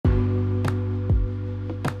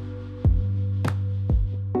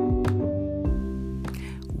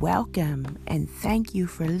Welcome and thank you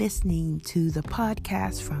for listening to the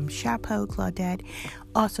podcast from Chapeau Claudette,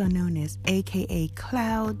 also known as AKA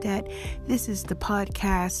Cloudette. This is the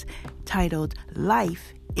podcast titled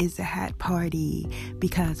Life is a Hat Party,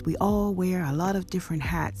 because we all wear a lot of different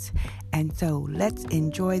hats, and so let's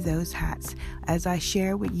enjoy those hats as I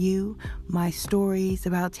share with you my stories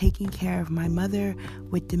about taking care of my mother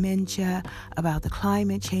with dementia, about the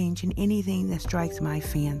climate change, and anything that strikes my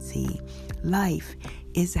fancy. Life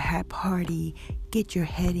is a hat party. Get your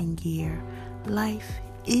head in gear. Life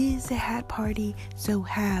is a hat party, so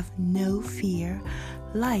have no fear.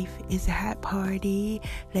 Life is a hat party.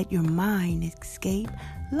 Let your mind escape.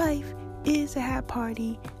 Life is a hat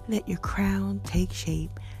party. Let your crown take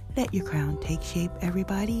shape. Let your crown take shape,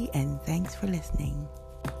 everybody, and thanks for listening.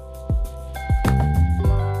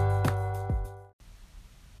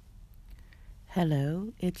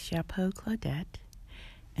 Hello, it's Chapeau Claudette,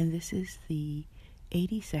 and this is the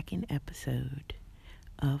 82nd episode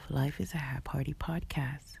of Life is a Hat Party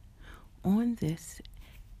podcast. On this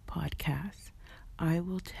podcast, I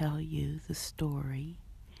will tell you the story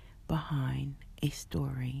behind a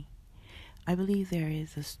story. I believe there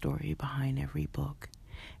is a story behind every book,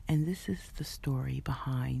 and this is the story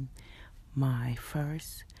behind my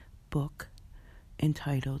first book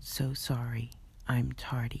entitled So Sorry, I'm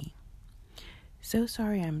Tardy. So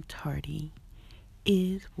Sorry, I'm Tardy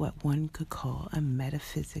is what one could call a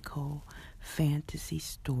metaphysical fantasy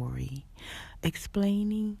story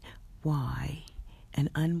explaining why an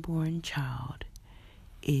unborn child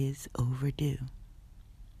is overdue.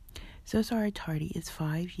 So Sorry Tardy is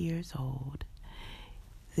 5 years old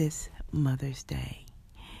this Mother's Day,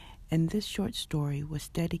 and this short story was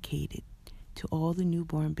dedicated to all the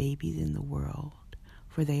newborn babies in the world,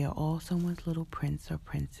 for they are all someone's little prince or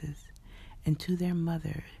princess, and to their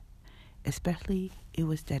mother. Especially, it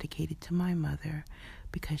was dedicated to my mother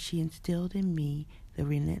because she instilled in me the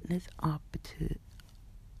relentless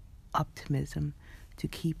optimism to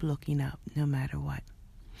keep looking up no matter what.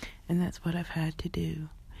 And that's what I've had to do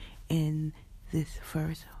in this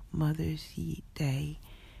first Mother's Day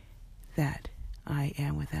that I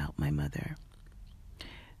am without my mother.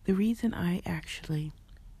 The reason I actually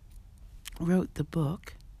wrote the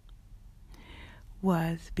book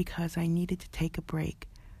was because I needed to take a break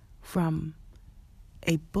from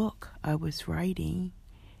a book I was writing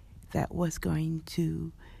that was going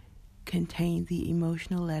to contain the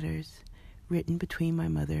emotional letters written between my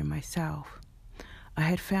mother and myself. I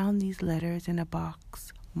had found these letters in a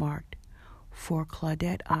box marked, "For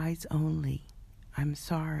Claudette Eyes Only, I'm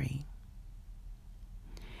Sorry."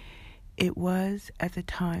 It was at the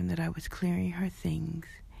time that I was clearing her things,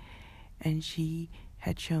 and she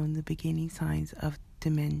had shown the beginning signs of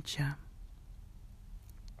dementia.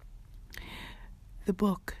 The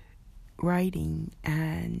book, writing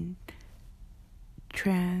and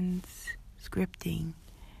transcripting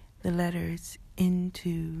the letters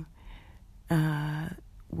into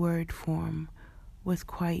word form was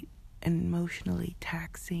quite emotionally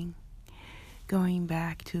taxing. Going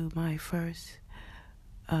back to my first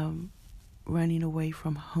running away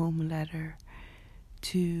from home letter,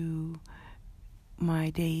 to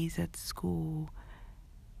my days at school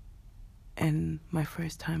and my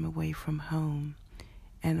first time away from home,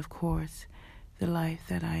 and of course the life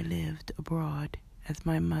that I lived abroad, as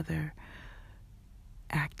my mother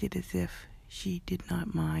acted as if she did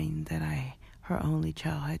not mind that her only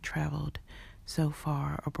child, had traveled so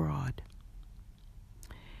far abroad.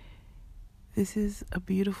 This is a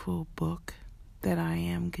beautiful book that I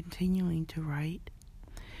am continuing to write,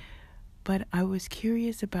 but I was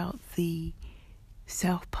curious about the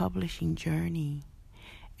self-publishing journey,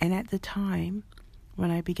 and at the time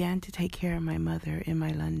when I began to take care of my mother in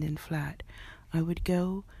my London flat, I would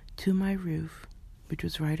go to my roof, which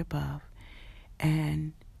was right above,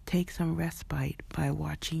 and take some respite by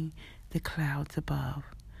watching the clouds above.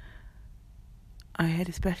 I had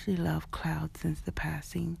especially loved clouds since the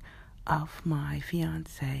passing of my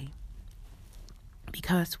fiancé,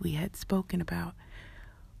 because we had spoken about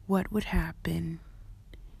what would happen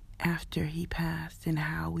after he passed and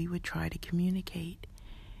how we would try to communicate.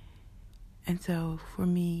 And so for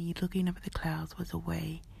me, looking up at the clouds was a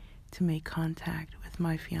way to make contact with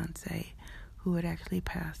my fiancé, who had actually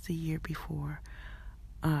passed a year before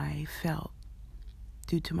I felt,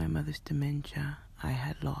 due to my mother's dementia, I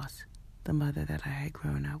had lost the mother that I had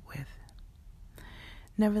grown up with.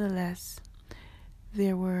 Nevertheless,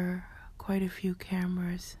 there were quite a few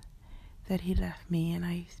cameras that he left me, and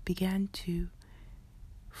I began to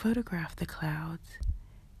photograph the clouds.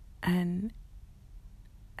 And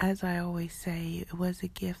as I always say, it was a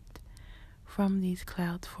gift from these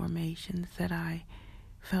cloud formations that I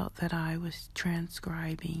felt that I was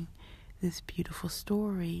transcribing this beautiful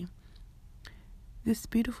story. This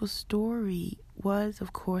beautiful story was,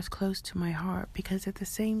 of course, close to my heart because at the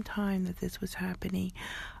same time that this was happening,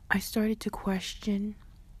 I started to question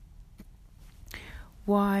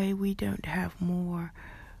why we don't have more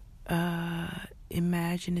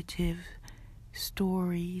imaginative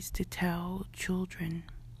stories to tell children.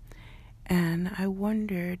 And I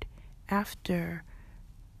wondered, after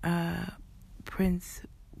Prince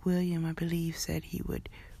William, I believe, said he would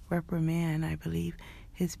reprimand, I believe,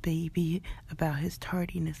 his baby about his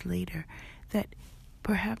tardiness later, that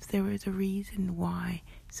perhaps there was a reason why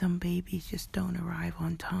some babies just don't arrive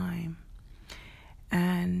on time.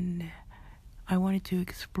 And I wanted to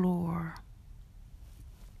explore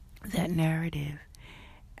that narrative.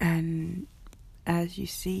 And as you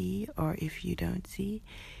see, or if you don't see,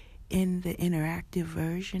 in the interactive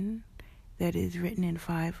version that is written in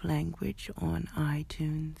 5 languages on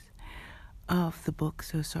iTunes of the book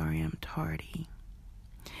So Sorry I'm Tardy,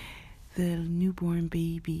 the newborn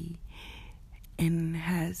baby and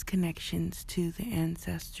has connections to the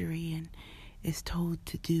ancestry and is told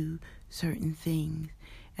to do certain things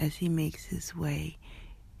as he makes his way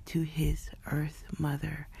to his earth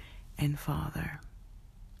mother and father.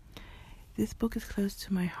 This book is close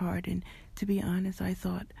to my heart, and to be honest, I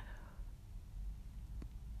thought,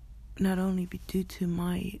 not only due to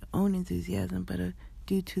my own enthusiasm, but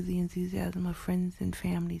due to the enthusiasm of friends and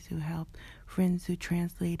families who helped, friends who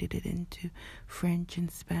translated it into French and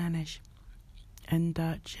Spanish and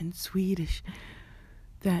Dutch and Swedish,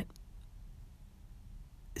 that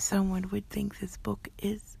someone would think this book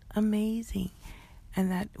is amazing, and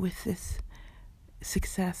that with this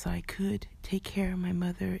success I could take care of my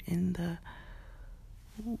mother in the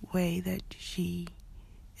way that she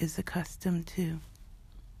is accustomed to.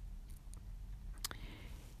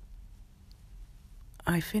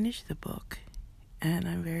 I finished the book, and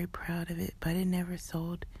I'm very proud of it, but it never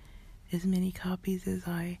sold as many copies as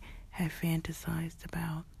I had fantasized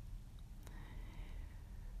about.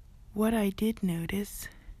 What I did notice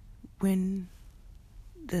when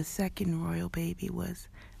the second royal baby was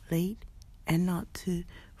late, and not to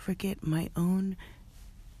forget my own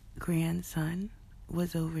grandson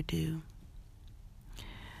was overdue,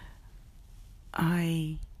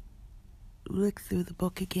 I looked through the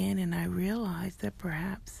book again and I realized that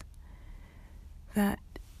perhaps that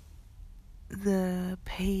the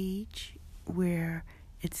page where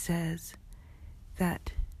it says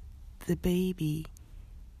that the baby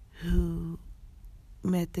who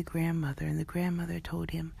met the grandmother and the grandmother told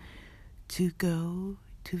him to go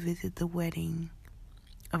to visit the wedding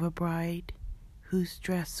of a bride whose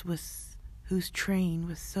train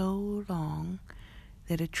was so long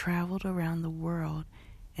that it traveled around the world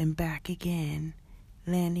and back again,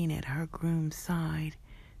 landing at her groom's side,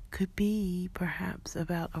 could be perhaps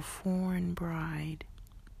about a foreign bride.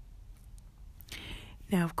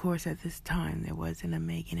 Now, of course, at this time there wasn't a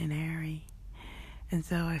Meghan and Harry, and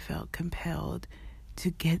so I felt compelled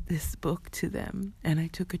to get this book to them, and I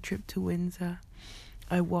took a trip to Windsor.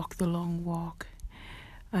 I walked the long walk.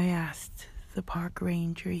 I asked the park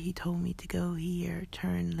ranger. He told me to go here,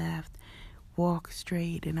 turn left, walk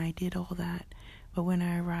straight, and I did all that. But when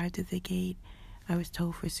I arrived at the gate, I was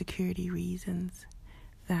told for security reasons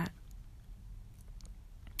that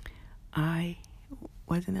I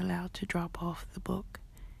wasn't allowed to drop off the book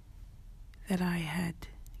that I had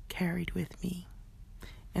carried with me,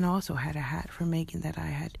 and also had a hat for Meghan that I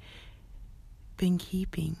had been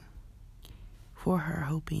keeping for her,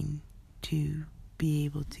 hoping to be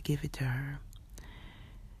able to give it to her.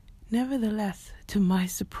 Nevertheless, to my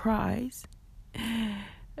surprise,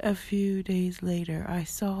 a few days later, I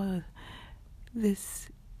saw this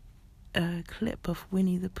clip of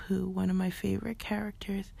Winnie the Pooh, one of my favorite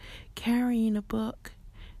characters, carrying a book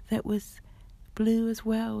that was blue as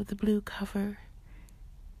well, with a blue cover.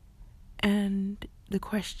 And the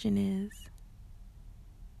question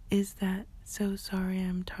is that So Sorry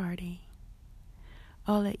I'm Tardy?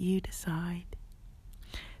 I'll let you decide.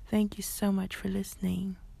 Thank you so much for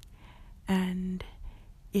listening. And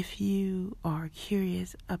if you are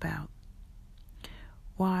curious about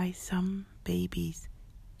why some babies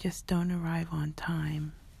just don't arrive on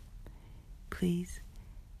time, please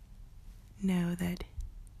know that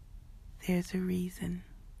there's a reason.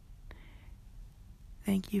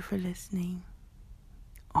 Thank you for listening.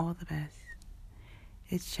 All the best.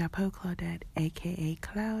 It's Chapeau Claudette, aka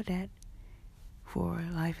Claudette, for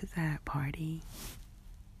Life is a Hat Party.